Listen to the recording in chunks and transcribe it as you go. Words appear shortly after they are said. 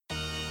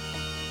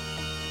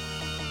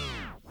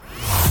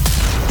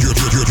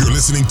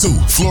listening to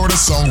Florida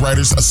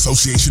Songwriters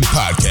Association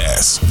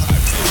Podcast.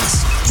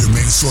 Your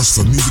main source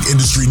for music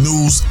industry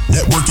news,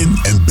 networking,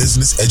 and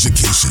business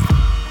education.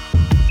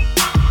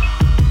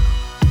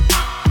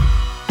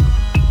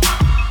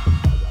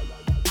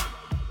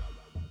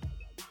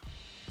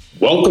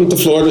 Welcome to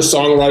Florida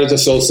Songwriters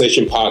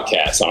Association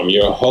Podcast. I'm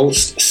your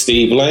host,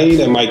 Steve Lane,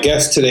 and my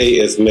guest today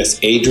is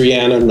Miss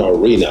Adriana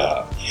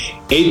Norina.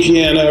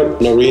 Adriana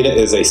Norina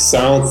is a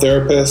sound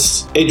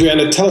therapist.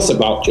 Adriana, tell us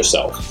about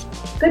yourself.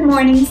 Good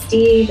morning,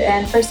 Steve,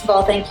 and first of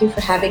all, thank you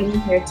for having me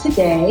here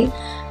today.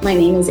 My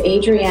name is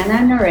Adriana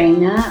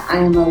Norina. I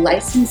am a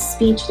licensed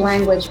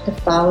speech-language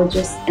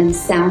pathologist and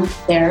sound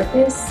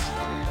therapist.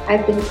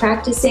 I've been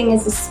practicing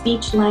as a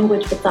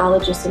speech-language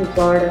pathologist in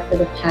Florida for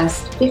the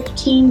past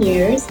 15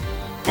 years,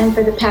 and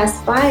for the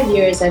past 5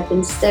 years, I've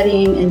been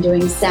studying and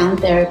doing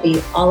sound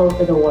therapy all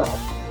over the world.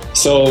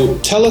 So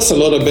tell us a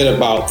little bit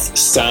about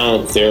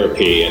sound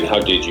therapy and how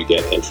did you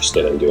get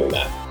interested in doing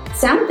that?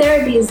 Sound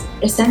therapy is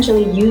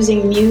essentially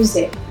using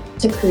music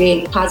to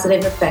create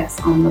positive effects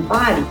on the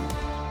body.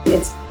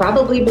 It's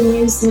probably been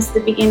used since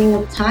the beginning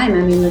of time.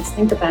 I mean, let's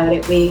think about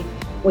it.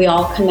 We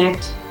all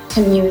connect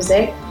to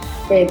music.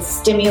 It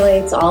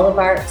stimulates all of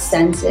our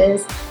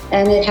senses,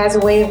 and it has a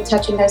way of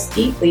touching us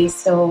deeply.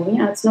 So,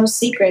 it's no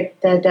secret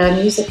that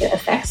music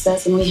affects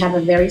us, and we have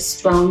a very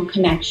strong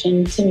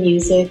connection to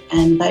music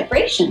and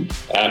vibration.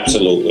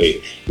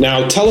 Absolutely.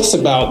 Now, tell us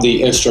about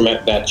the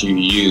instrument that you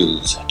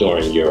use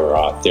during your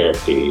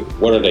therapy.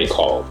 What are they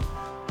called?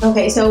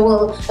 Okay,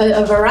 so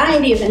a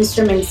variety of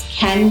instruments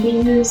can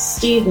be used,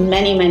 Steve.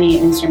 Many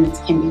instruments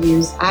can be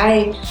used.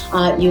 I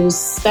use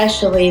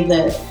especially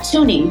the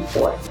tuning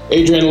fork.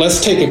 Adrian, let's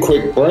take a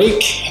quick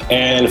break.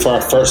 And for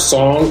our first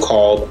song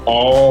called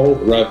All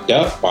Revved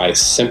Up by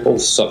Simple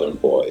Southern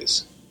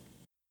Boys.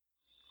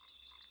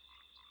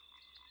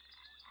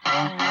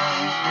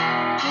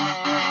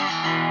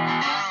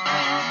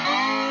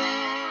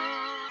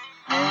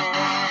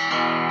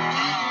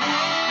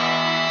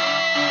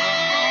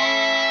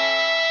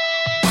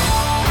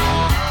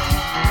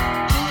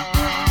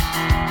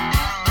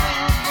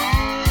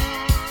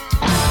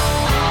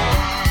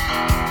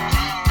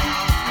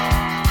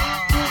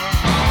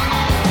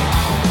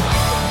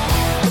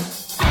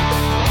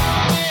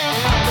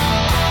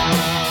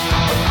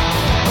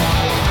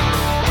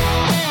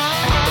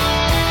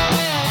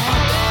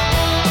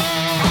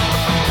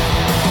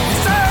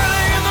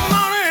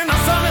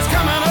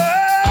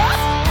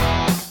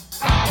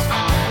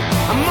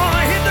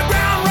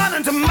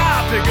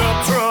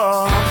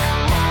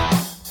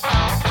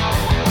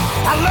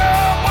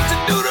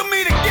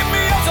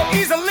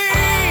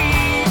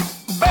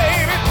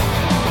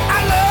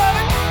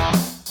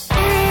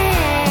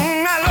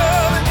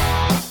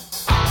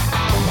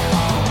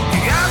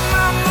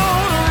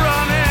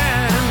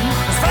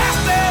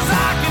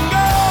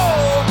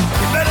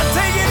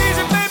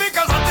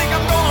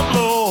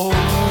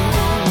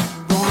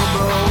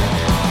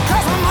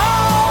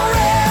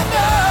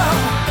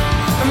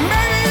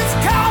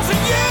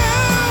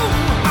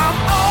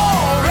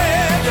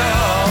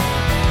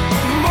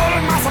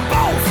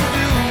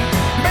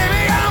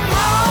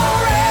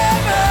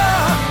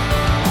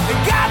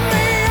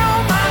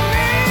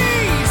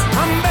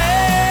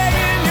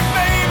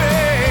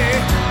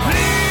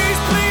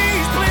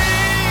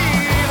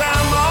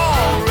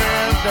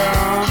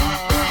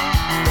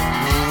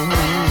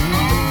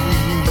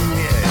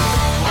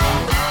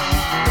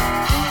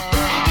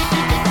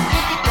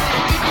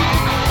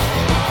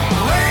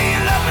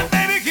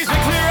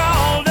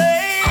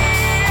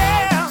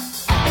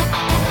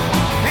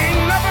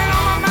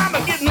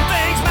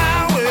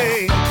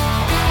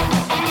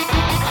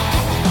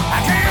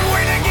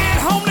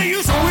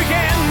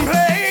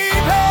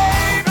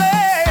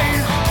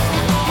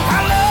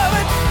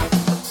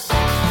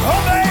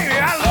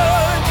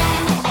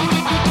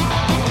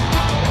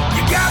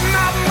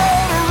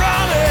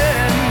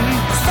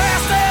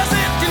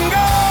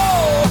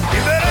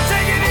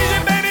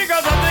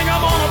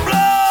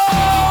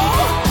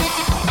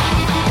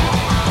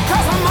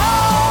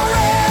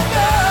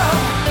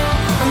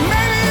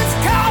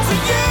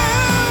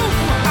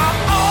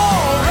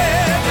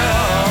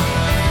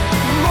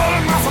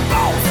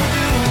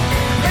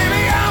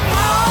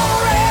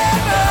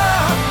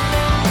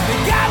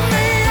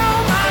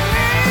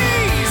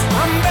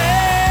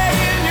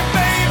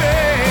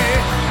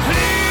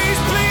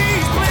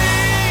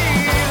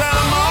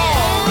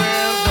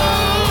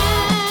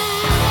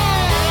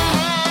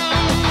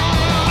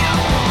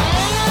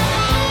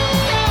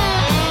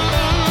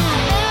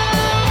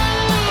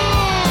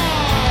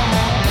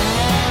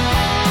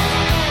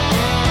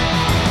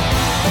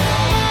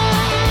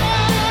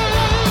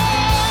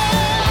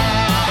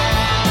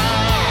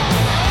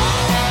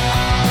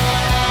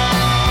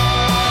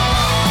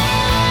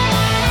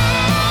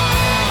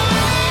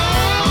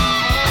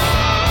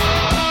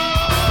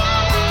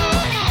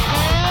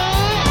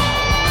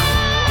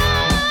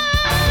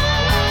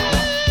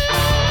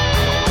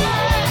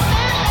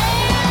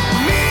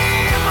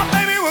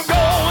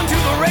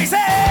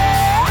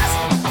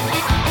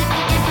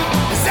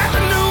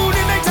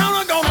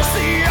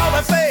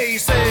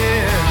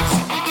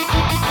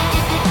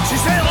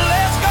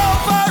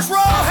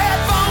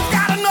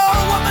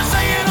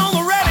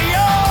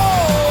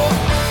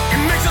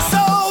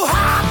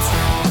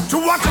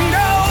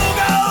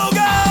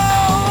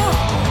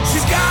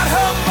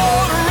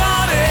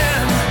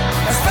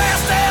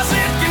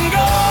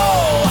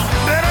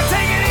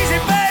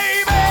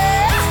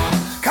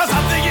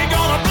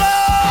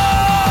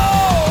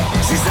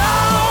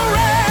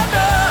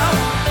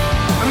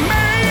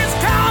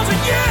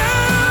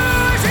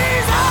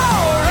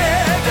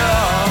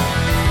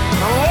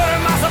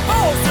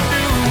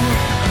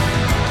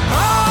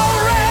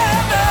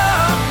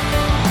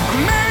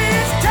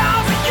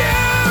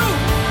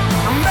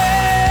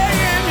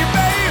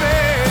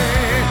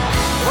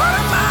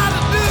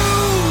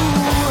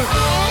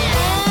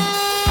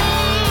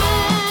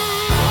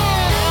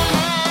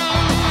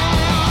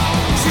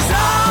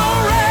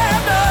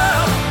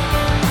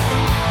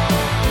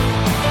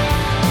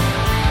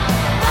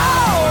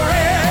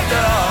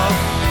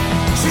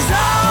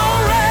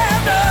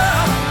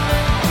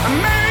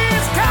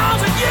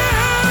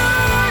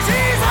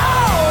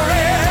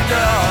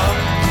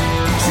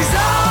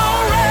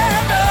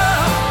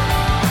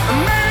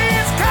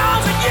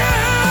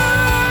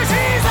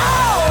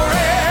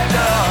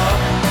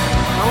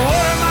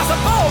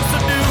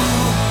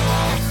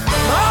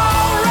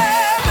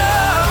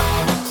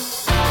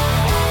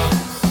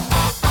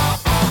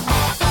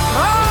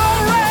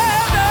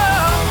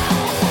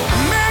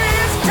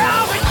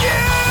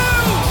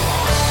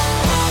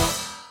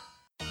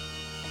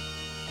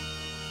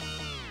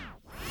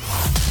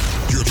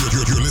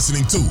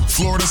 to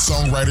Florida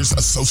Songwriters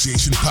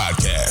Association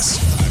Podcast.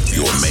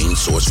 Your main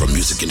source for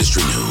music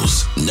industry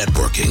news,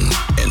 networking,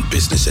 and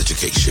business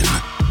education.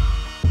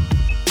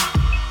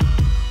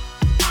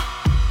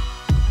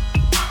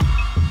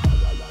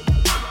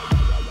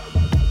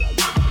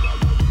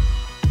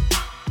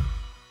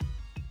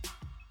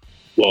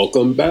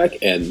 Welcome back,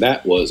 and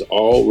that was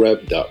All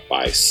Revved Up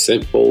by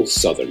Simple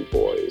Southern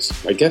Boys.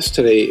 My guest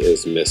today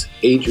is Miss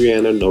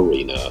Adriana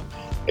Norina,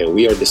 and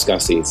we are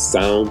discussing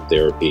sound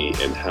therapy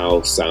and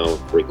how sound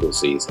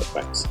frequencies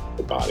affects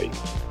the body.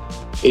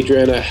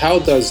 Adriana, how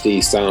does the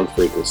sound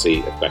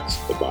frequency affect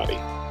the body?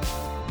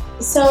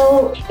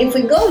 So if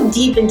we go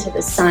deep into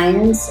the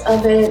science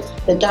of it,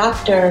 the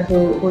doctor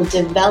who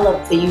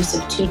developed the use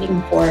of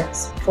tuning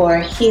forks for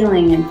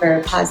healing and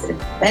for positive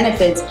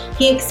benefits,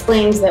 he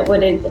explains that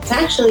what it's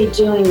actually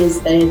doing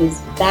is that it is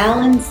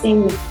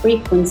balancing the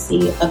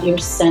frequency of your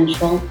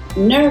central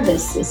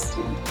nervous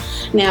system.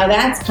 Now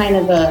that's kind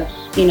of the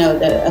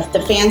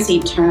fancy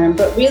term,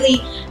 but really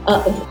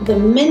the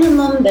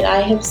minimum that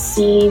I have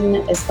seen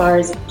as far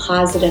as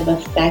positive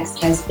effects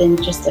has been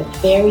just a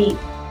very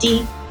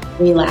deep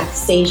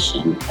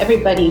relaxation.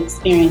 Everybody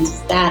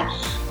experiences that,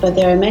 but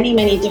there are many,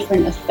 many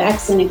different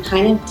effects, and it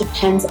kind of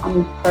depends on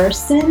the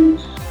person.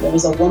 There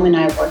was a woman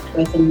I worked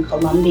with in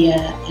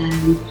Colombia,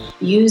 and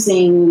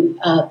using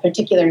a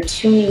particular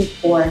tuning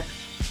fork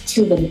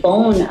to the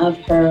bone of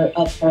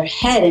her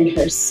head and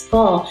her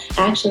skull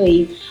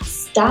actually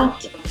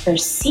stopped her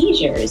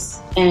seizures,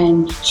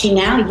 and she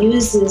now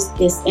uses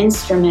this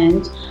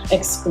instrument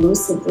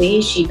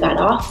exclusively. She got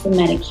off the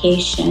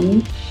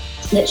medication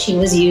that she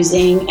was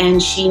using,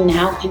 and she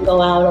now can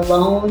go out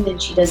alone,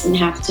 and she doesn't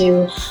have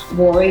to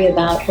worry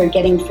about her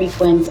getting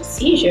frequent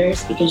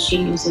seizures because she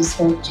uses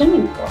her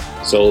tuning fork.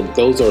 So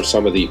those are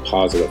some of the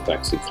positive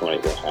effects the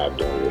client will have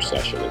during your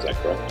session, is that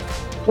correct?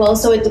 Well,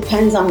 so it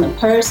depends on the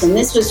person.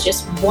 This was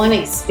just one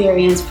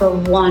experience for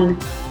one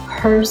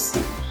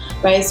person,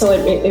 right? So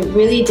it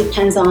really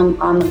depends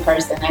on the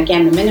person.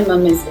 Again, the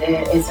minimum is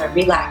a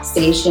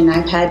relaxation.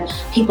 I've had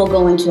people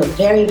go into a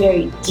very,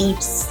 very deep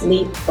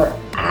sleep for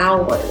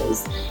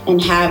hours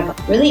and have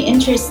really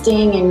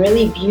interesting and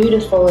really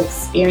beautiful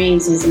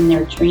experiences in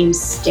their dream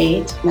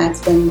state. And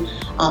that's been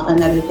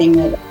another thing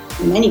that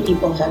many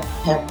people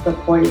have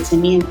reported to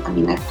me. And I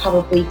mean, I've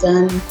probably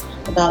done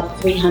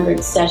about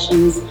 300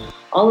 sessions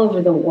all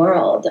over the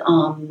world.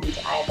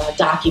 I've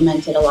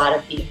documented a lot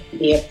of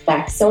the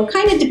effects. So it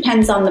kind of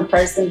depends on the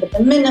person, but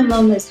the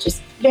minimum is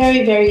just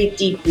very, very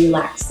deep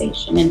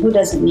relaxation. And who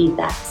doesn't need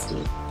that,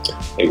 Steve?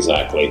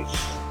 Exactly.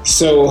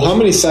 So how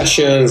many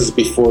sessions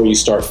before you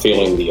start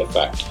feeling the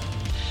effect?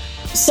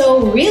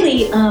 So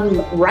really,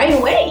 right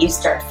away you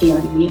start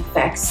feeling the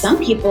effects. Some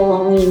people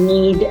only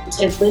need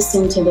to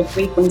listen to the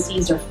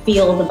frequencies or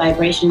feel the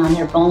vibration on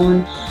their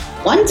bone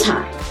one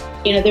time.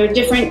 You know, there are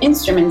different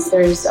instruments.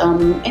 There's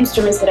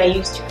instruments that I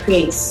use to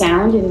create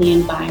sound in the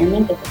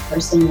environment that the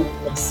person will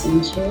listen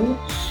to.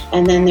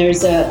 And then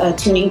there's a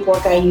tuning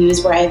fork I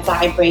use where I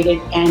vibrate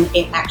it, and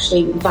it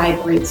actually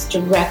vibrates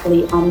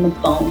directly on the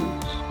bone,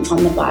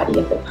 on the body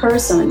of the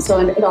person. So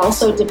it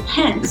also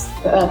depends.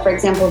 For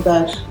example,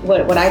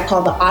 what I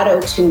call the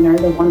auto tuner,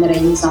 the one that I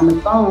use on the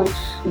bone,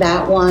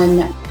 that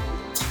one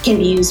can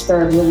be used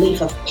for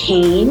relief of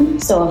pain.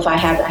 So if I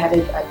have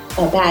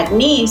a bad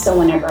knee, so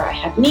whenever I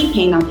have knee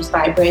pain, I'll just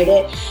vibrate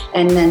it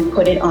and then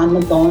put it on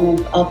the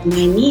bone of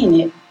my knee,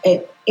 and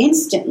it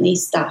instantly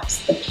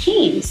stops the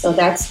pain. So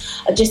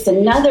that's just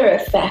another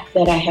effect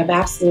that I have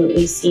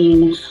absolutely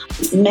seen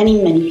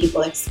many, many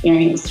people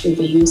experience through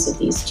the use of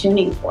these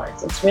tuning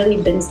forks. It's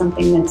really been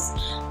something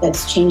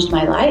that's changed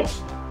my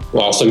life.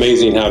 Well, it's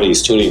amazing how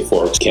these tuning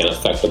forks can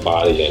affect the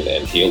body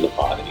and heal the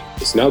body.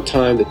 It's now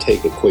time to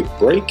take a quick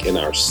break, and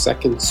our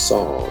second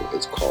song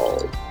is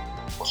called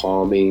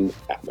Calming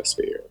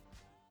Atmosphere.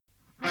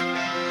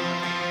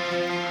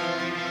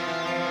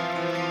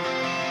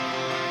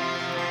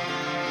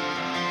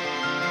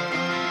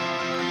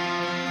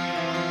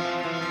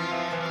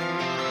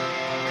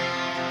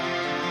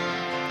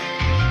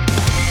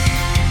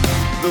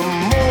 The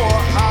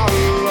more I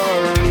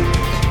learn,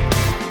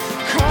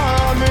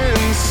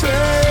 common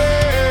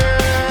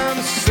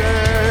sense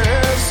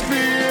says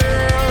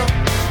fear,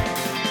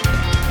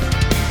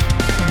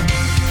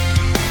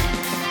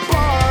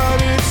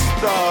 but it's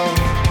the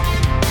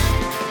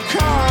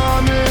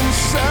common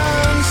sense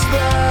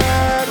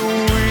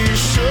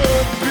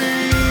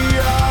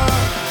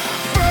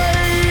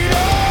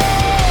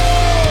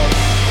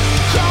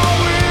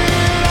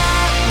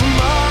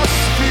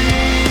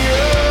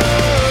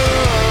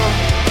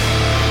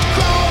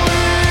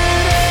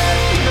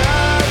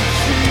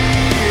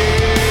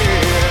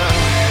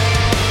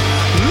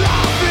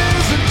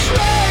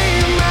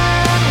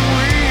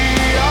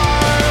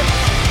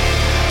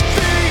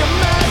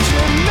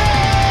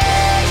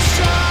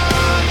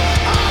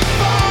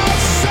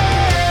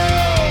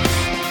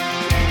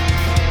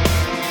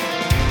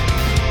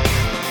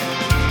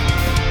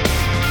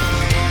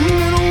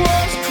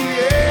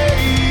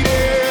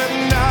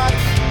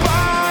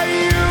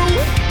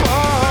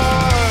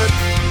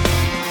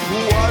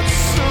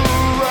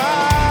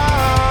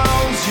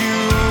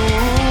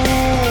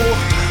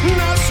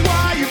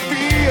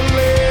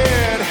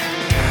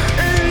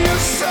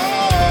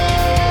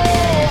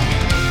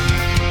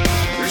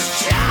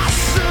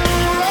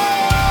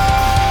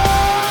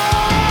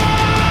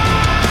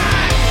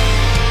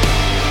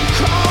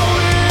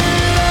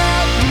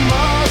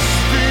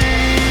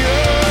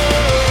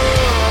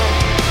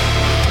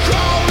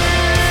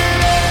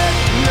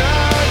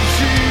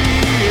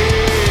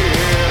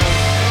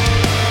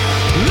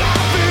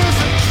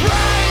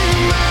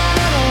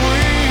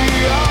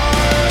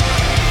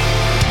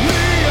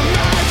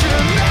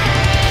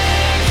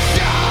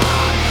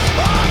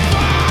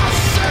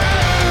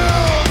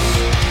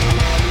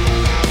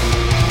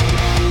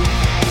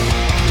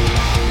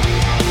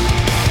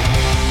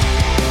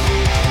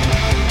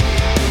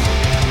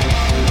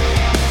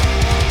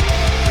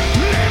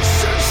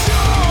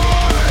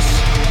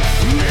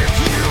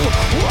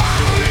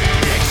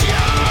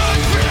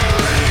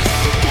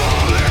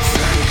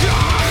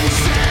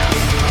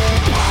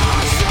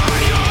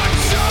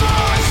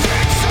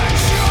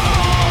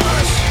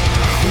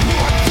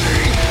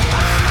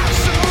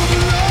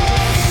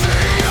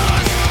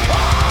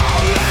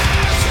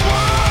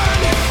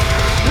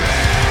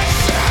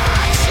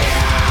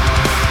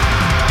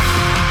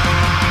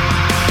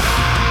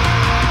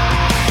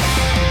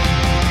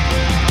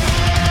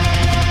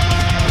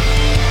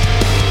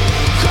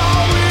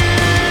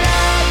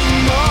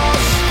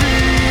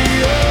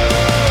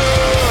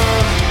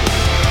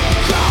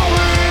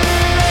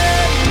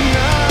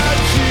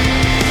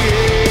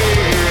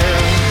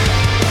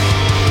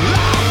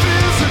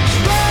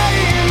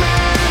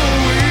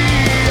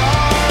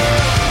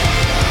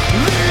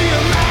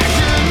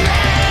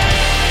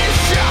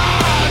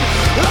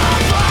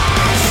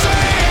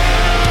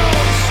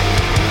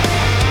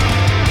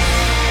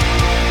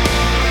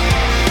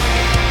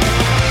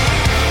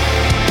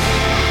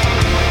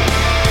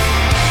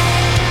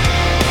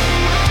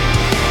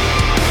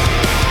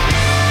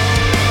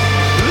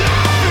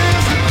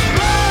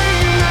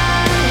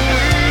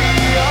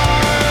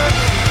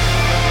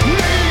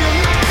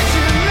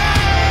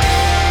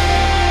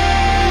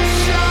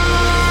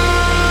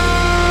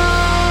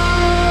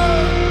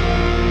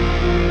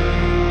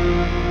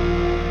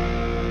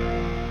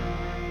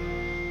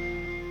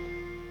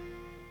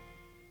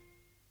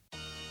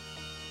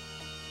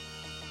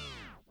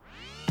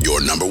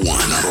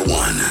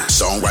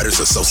Songwriters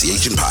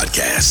Association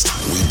podcast.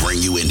 We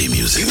bring you indie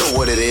music. You know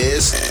what it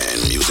is.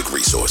 And music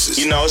resources.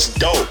 You know, it's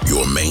dope.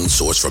 Your main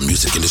source for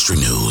music industry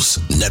news,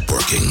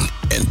 networking,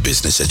 and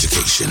business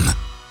education.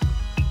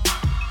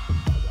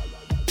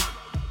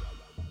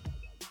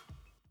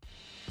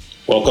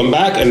 Welcome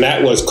back, and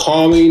that was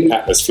Calming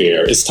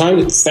Atmosphere. It's time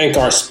to thank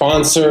our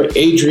sponsor,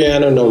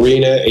 Adriana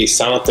Norina, a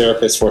sound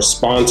therapist, for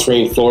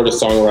sponsoring Florida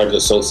Songwriters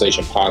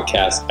Association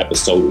podcast,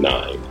 episode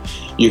 9.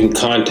 You can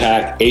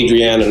contact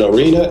Adriana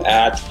Norina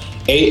at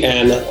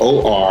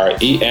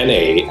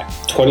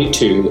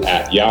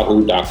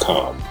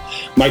ANORENA22@yahoo.com.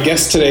 My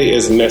guest today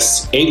is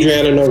Miss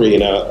Adriana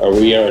Norina.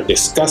 We are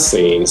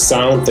discussing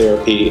sound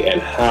therapy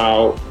and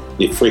how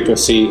the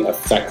frequency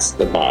affects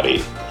the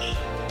body.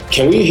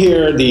 Can we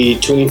hear the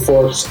tuning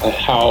forks,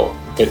 how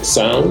it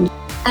sounds?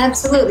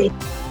 Absolutely.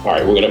 All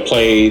right, we're going to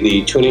play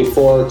the tuning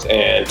forks,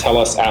 and tell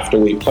us after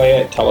we play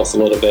it, tell us a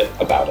little bit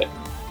about it.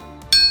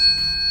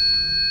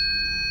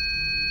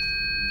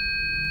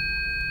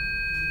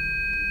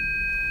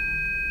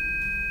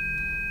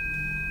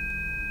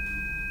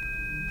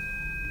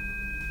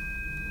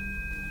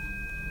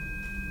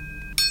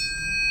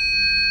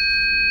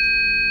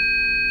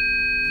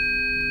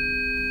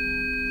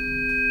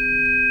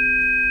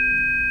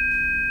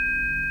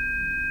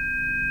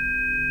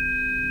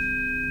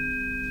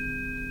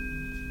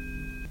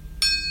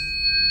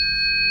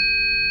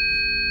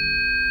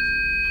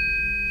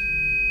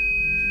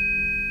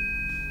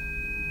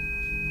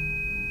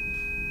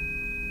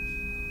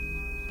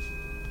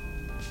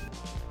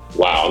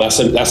 Wow, that's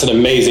an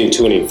amazing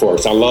tuning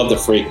forks. I love the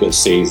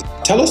frequencies.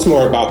 Tell us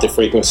more about the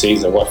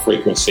frequencies and what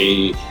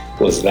frequency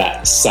was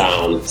that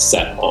sound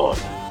set on?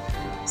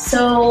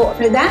 So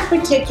for that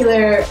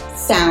particular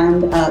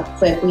sound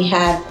clip, we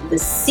have the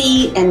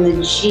C and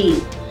the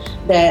G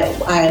that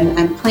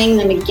I'm playing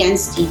them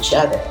against each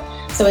other.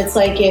 So it's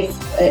like if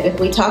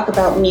we talk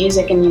about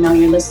music, and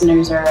your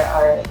listeners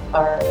are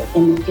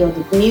in the field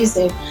of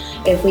music,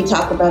 if we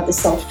talk about the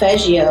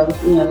solfeggio,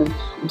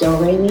 do,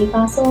 re, mi,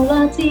 fa, sol,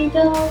 la, ti,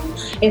 do.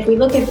 If we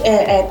look at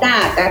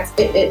that,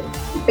 it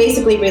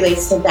basically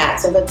relates to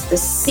that. So that's the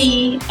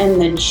C and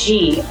the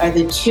G are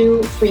the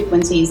two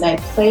frequencies I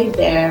played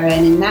there.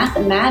 And in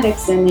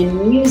mathematics and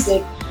in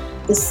music,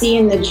 the C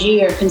and the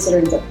G are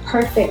considered the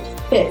perfect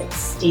fit,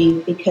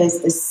 Steve,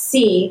 because the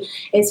C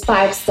is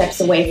 5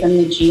 steps away from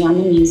the G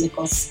on the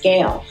musical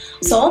scale.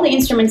 So all the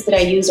instruments that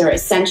I use are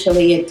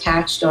essentially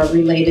attached or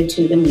related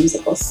to the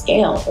musical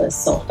scale, the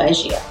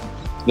solfeggio.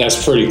 That's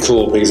pretty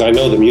cool, because I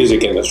know the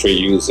music industry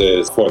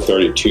uses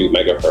 432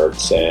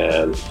 megahertz,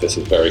 and this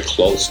is very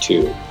close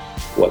to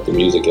what the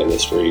music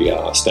industry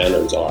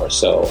standards are.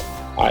 So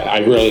I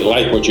really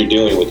like what you're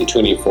doing with the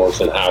tuning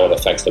forks and how it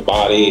affects the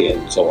body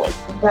and so on.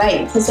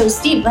 Right. So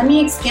Steve, let me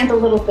expand a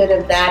little bit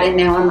of that. And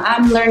now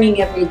I'm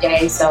learning every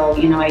day. So,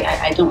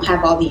 I don't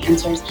have all the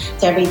answers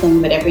to everything,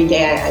 but every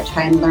day I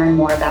try and learn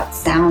more about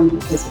sound,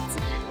 because it's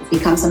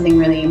become something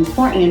really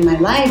important in my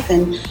life.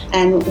 And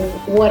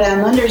what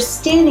I'm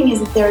understanding is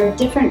that there are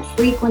different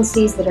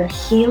frequencies that are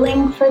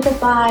healing for the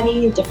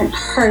body, different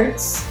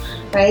hertz,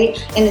 right?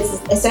 And it's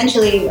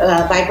essentially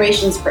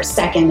vibrations per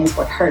second is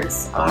what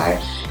hertz are.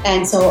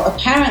 And so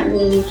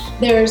apparently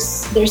there's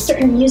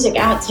certain music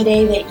out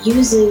today that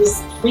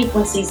uses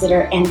frequencies that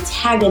are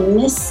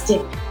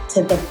antagonistic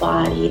to the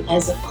body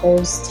as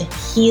opposed to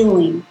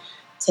healing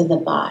to the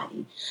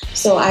body.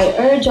 So I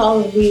urge all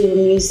of you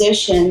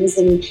musicians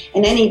and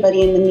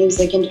anybody in the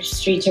music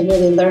industry to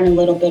really learn a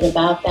little bit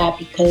about that,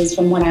 because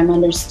from what I'm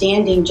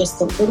understanding, just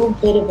a little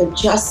bit of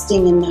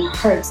adjusting in the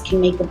hertz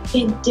can make a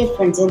big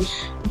difference in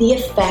the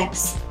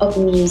effects of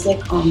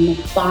music on the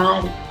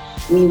body.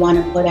 We want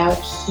to put out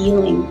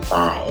healing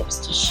vibes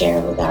to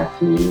share with our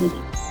communities.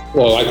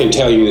 Well, I can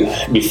tell you,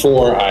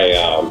 before I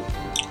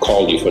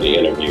called you for the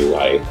interview,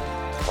 I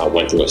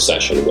went through a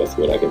session with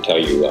you, and I can tell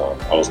you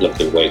I was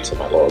lifting weights in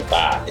my lower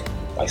back.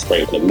 I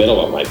sprained the middle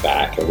of my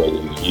back, and when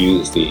you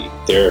use the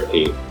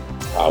therapy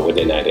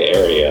within that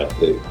area,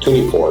 the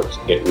tuning forks,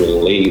 it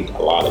relieved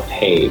a lot of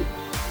pain.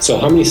 So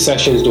how many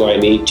sessions do I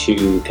need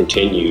to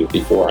continue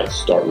before I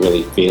start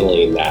really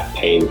feeling that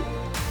pain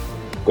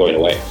going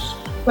away?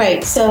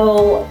 Right.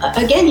 So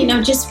again,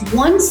 just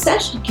one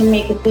session can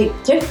make a big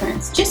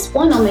difference. Just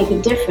one will make a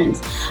difference.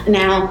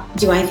 Now,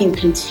 do I think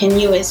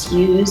continuous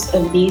use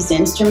of these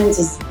instruments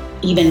is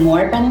even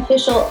more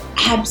beneficial?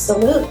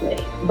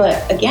 Absolutely.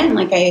 But again,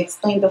 like I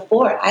explained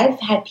before, I've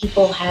had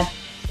people have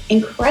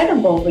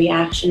incredible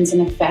reactions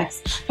and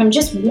effects from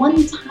just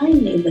one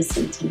time they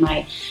listen to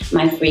my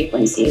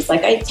frequencies.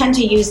 Like I tend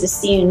to use the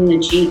C and the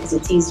G because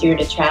it's easier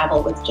to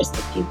travel with just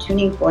a few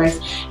tuning forks.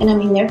 And I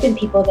mean, there have been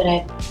people that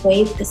I've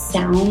played the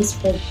sounds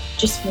for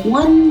just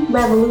one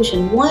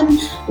revolution, one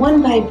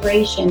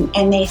vibration,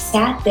 and they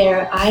sat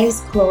there,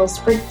 eyes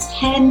closed for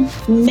 10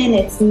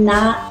 minutes,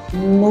 not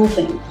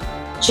moving,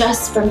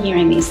 just from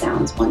hearing these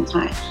sounds one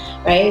time.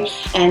 right?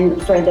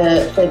 And for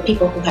the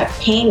people who have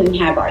pain and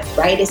have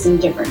arthritis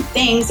and different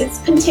things, it's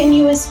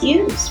continuous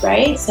use,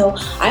 right? So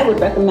I would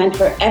recommend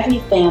for every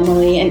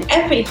family and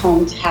every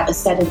home to have a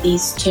set of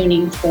these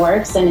tuning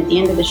forks. And at the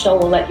end of the show,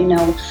 we'll let you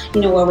know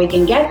where we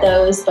can get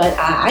those. But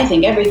I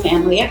think every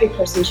family, every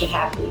person should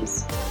have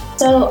these.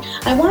 So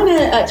I want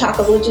to talk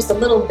just a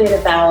little bit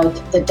about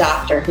the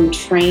doctor who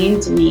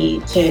trained me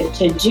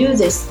to do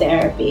this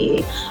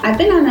therapy. I've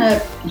been on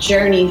a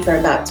journey for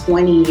about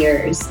 20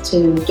 years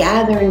to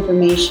gather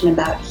information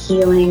about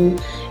healing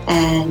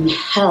and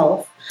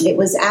health. It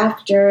was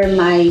after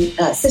my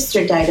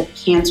sister died of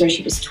cancer.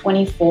 She was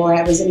 24.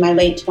 I was in my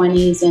late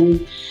 20s,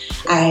 and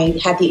I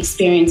had the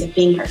experience of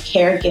being her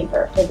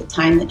caregiver for the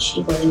time that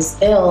she was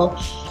ill.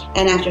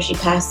 And after she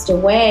passed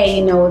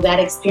away, that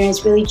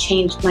experience really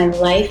changed my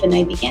life. And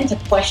I began to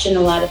question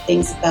a lot of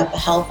things about the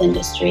health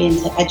industry and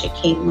to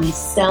educate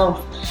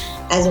myself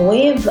as a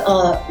way of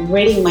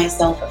ridding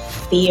myself of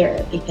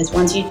fear. Because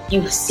once you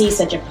see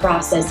such a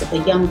process of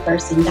a young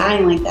person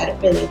dying like that, it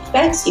really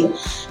affects you.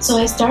 So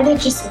I started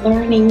just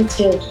learning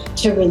to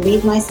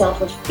relieve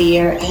myself of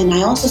fear. And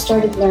I also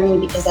started learning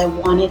because I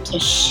wanted to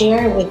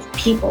share with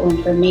people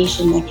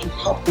information that can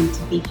help them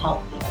to be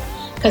healthy.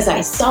 Because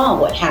I saw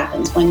what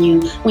happens when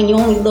you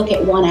only look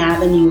at one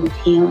avenue of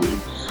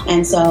healing.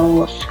 And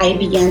so I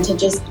began to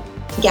just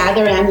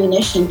gather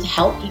ammunition to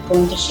help people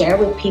and to share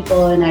with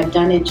people. And I've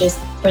done it just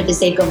for the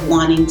sake of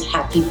wanting to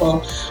have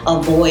people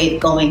avoid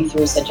going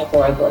through such a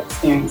horrible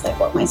experience like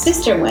what my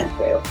sister went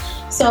through.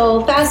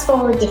 So fast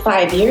forward to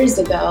 5 years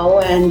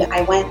ago, and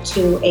I went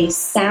to a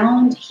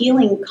sound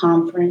healing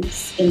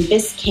conference in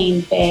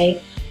Biscayne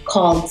Bay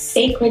called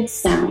Sacred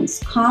Sounds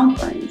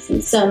Conference.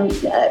 And some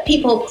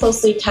people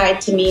closely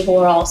tied to me who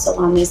are also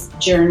on this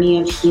journey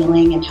of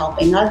healing and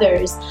helping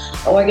others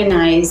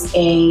organized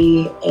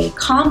a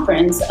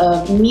conference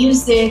of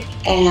music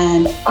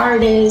and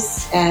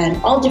artists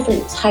and all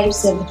different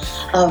types of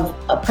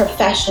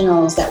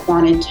professionals that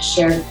wanted to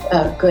share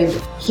good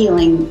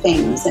healing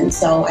things. And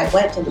so I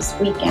went to this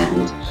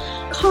weekend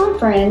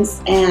conference,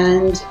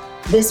 and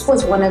this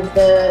was one of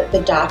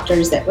the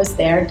doctors that was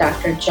there,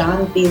 Dr.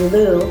 John B.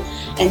 Liu,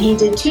 and he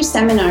did 2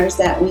 seminars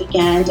that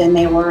weekend, and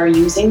they were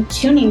using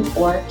tuning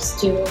forks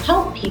to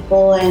help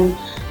people. And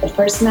the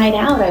first night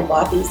out, I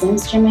bought these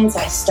instruments.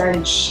 I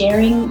started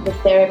sharing the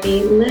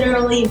therapy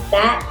literally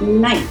that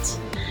night.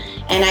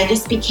 And I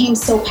just became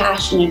so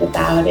passionate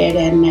about it.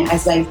 And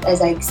as I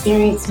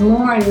experience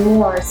more and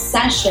more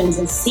sessions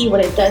and see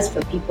what it does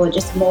for people, it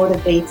just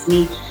motivates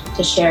me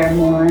to share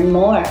more and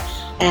more.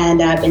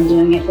 And I've been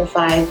doing it for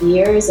 5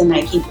 years, and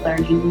I keep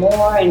learning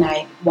more, and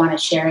I want to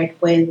share it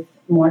with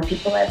more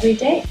people every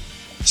day.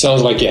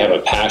 Sounds like you have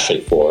a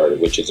passion for it,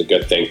 which is a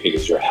good thing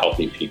because you're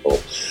helping people.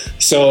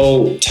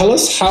 So tell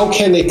us, how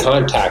can they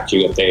contact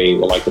you if they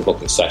would like to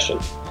book a session?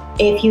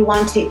 If you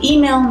want to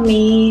email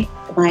me,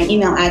 my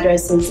email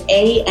address is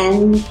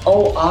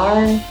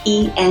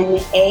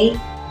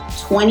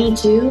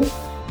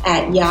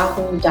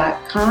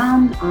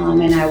anorena22@yahoo.com,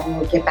 and I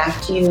will get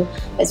back to you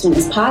as soon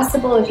as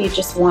possible. If you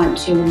just want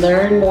to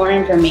learn more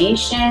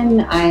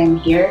information, I am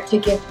here to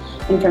give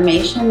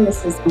information.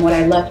 This is what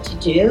I love to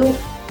do.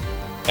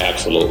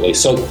 Absolutely.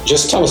 So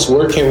just tell us,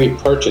 where can we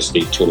purchase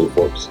these tuning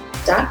forks?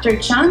 Dr.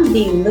 John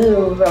B.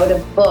 Liu wrote a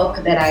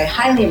book that I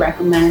highly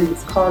recommend.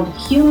 It's called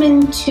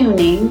Human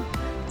Tuning: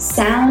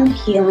 Sound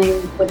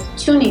Healing with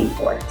Tuning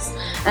Forks.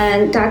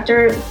 And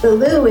Dr.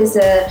 Liu is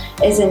a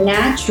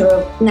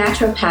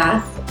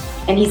naturopath,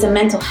 and he's a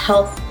mental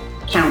health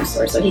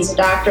counselor. So he's a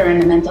doctor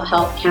and a mental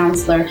health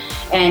counselor,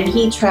 and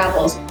he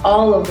travels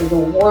all over the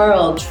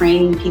world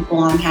training people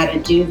on how to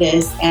do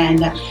this.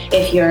 And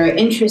if you're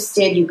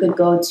interested, you could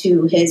go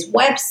to his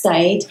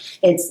website.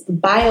 It's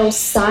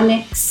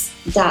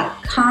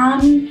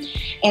biosonics.com.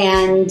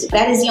 And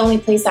that is the only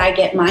place I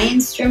get my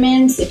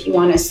instruments. If you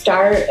want to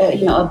start,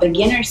 a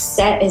beginner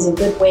set is a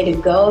good way to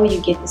go.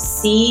 You get the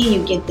C,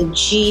 you get the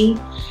G,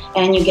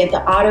 and you get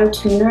the auto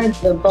tuner,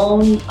 the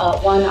Bone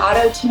One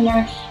auto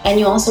tuner, and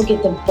you also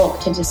get the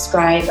book to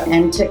describe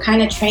and to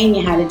kind of train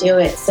you how to do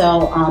it.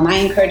 So I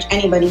encourage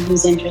anybody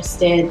who's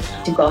interested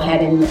to go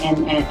ahead and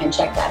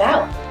check that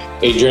out.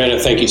 Adriana,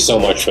 thank you so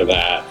much for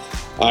that.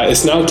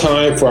 It's now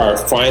time for our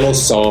final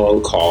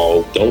song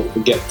called Don't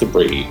Forget to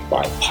Breathe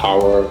by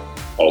Power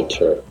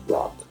Alter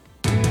Rock.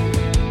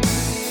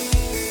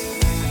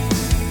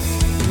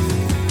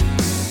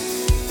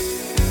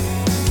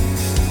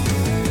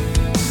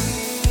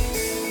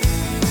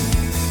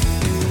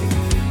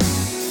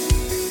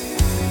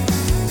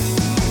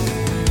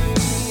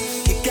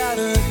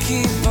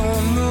 Keep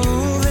on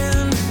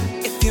moving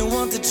if you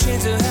want the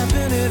change to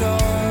happen at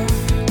all,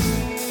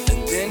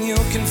 and then you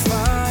can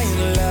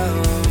find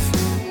love.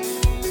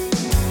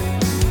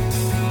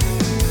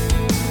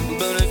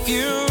 But if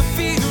you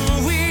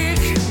feel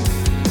weak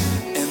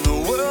and the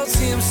world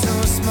seems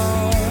so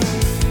small,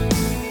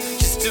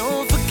 just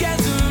don't forget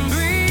to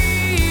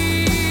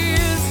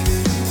breathe.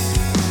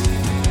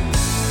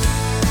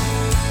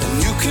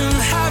 And you can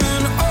have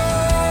an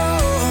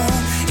all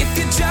if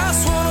you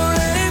just want to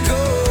let it go.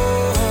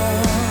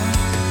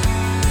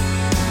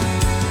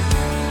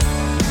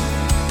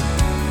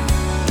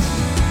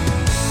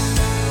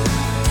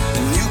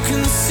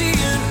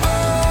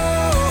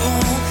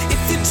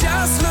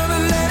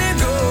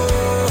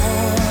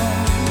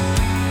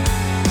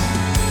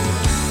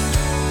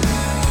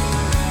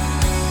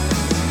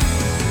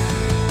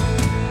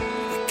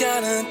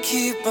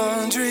 keep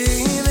on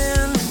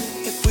dreaming.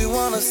 If we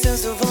want a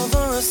sense of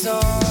over us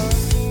all,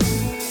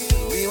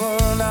 we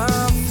will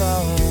not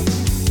fall.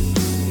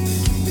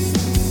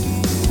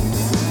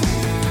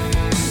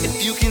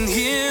 If you can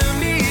hear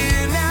me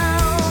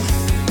now,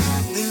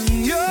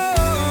 then you're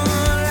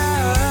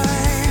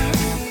alive.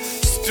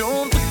 Just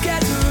don't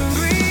forget to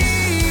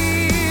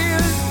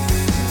breathe.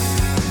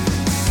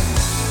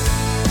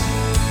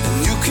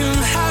 And you can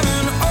have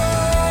an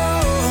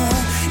all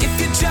if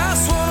you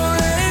just wanna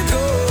let it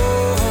go.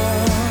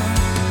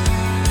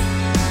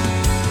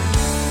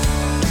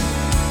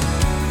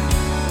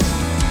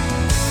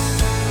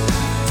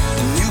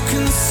 And you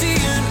can see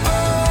it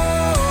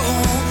all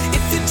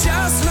if you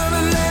just learn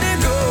to let it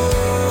go.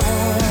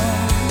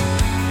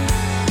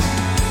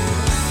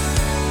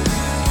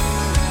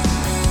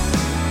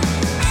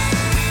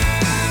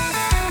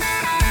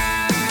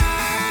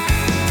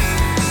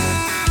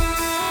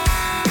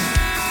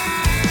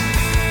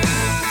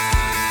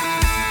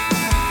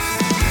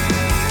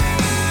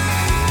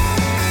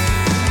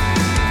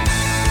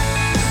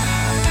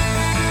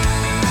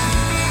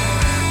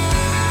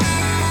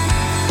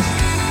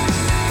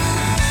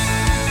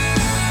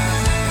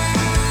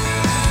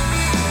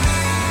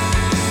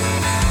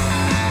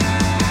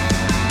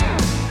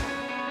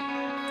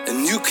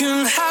 And you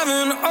can have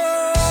an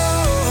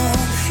all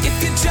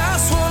if you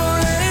just wanna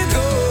let it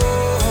go.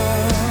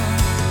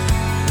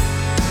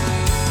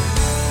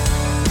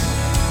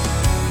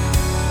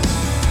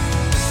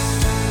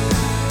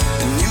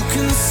 And you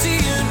can see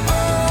it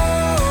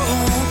all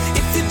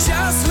if you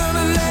just learn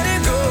to let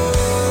it go.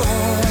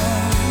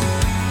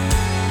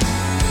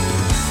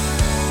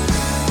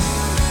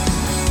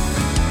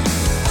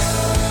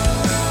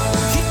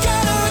 You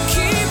gotta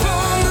keep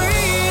on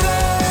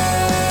breathing.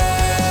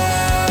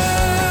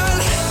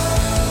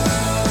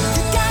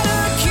 You gotta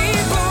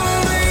keep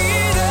on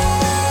breathing.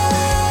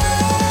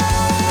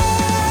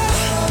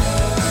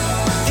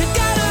 You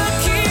gotta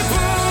keep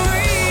on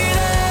breathing.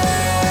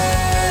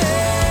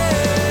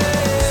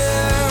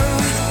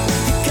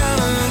 You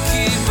gotta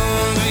keep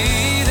on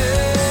breathing.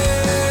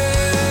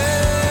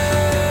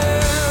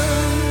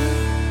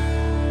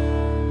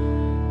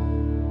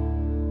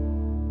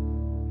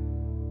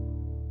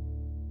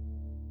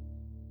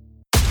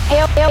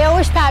 Yo,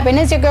 what's poppin'?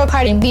 It's your girl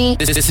Cardi B.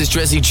 This is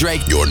Drizzy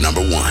Drake, your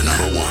number one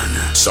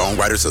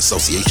Songwriters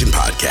Association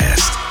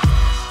podcast.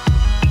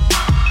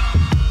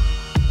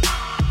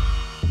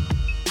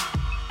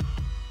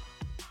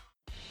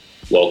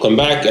 Welcome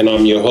back, and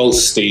I'm your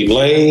host, Steve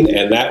Lane,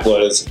 and that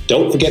was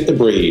Don't Forget to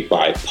Breathe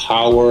by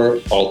Power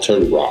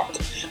Altered Rock.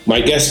 My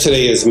guest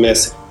today is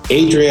Miss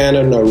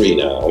Adriana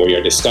Norina, and we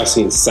are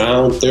discussing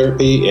sound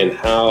therapy and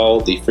how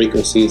the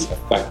frequencies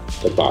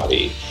affect the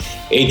body.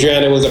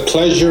 Adriana, it was a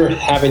pleasure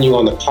having you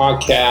on the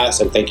podcast,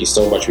 and thank you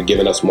so much for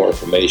giving us more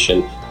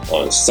information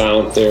on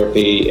sound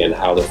therapy and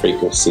how the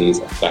frequencies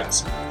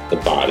affects the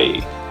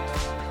body.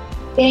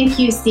 Thank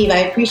you, Steve.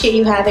 I appreciate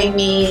you having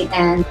me,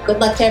 and good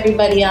luck to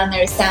everybody on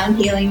their sound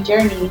healing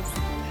journeys.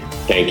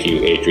 Thank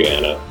you,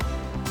 Adriana.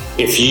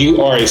 If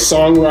you are a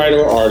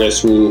songwriter or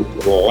artist who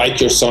would like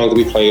your song to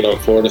be played on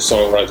Florida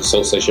Songwriters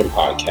Association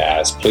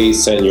podcast,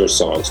 please send your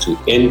songs to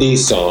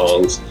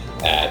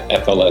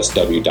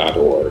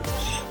indiesongs@flsw.org.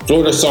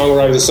 Florida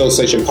Songwriters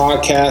Association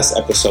podcast,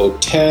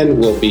 episode 10,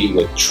 will be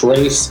with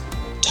Trace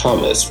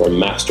Thomas from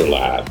Master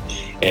Lab,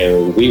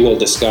 and we will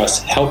discuss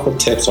helpful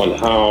tips on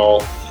how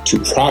to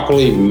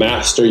properly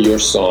master your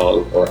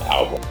song or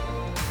album.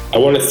 I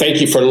want to thank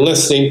you for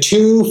listening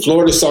to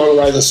Florida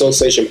Songwriters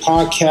Association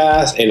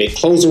podcast, and a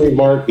closing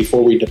remark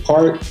before we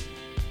depart.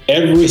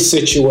 Every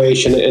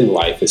situation in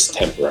life is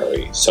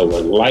temporary, so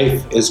when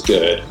life is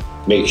good,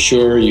 make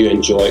sure you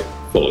enjoy it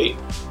fully.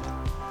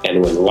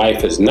 And when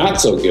life is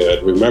not so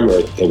good, remember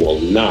it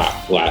will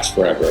not last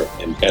forever,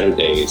 and better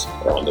days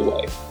are on the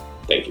way.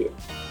 Thank you.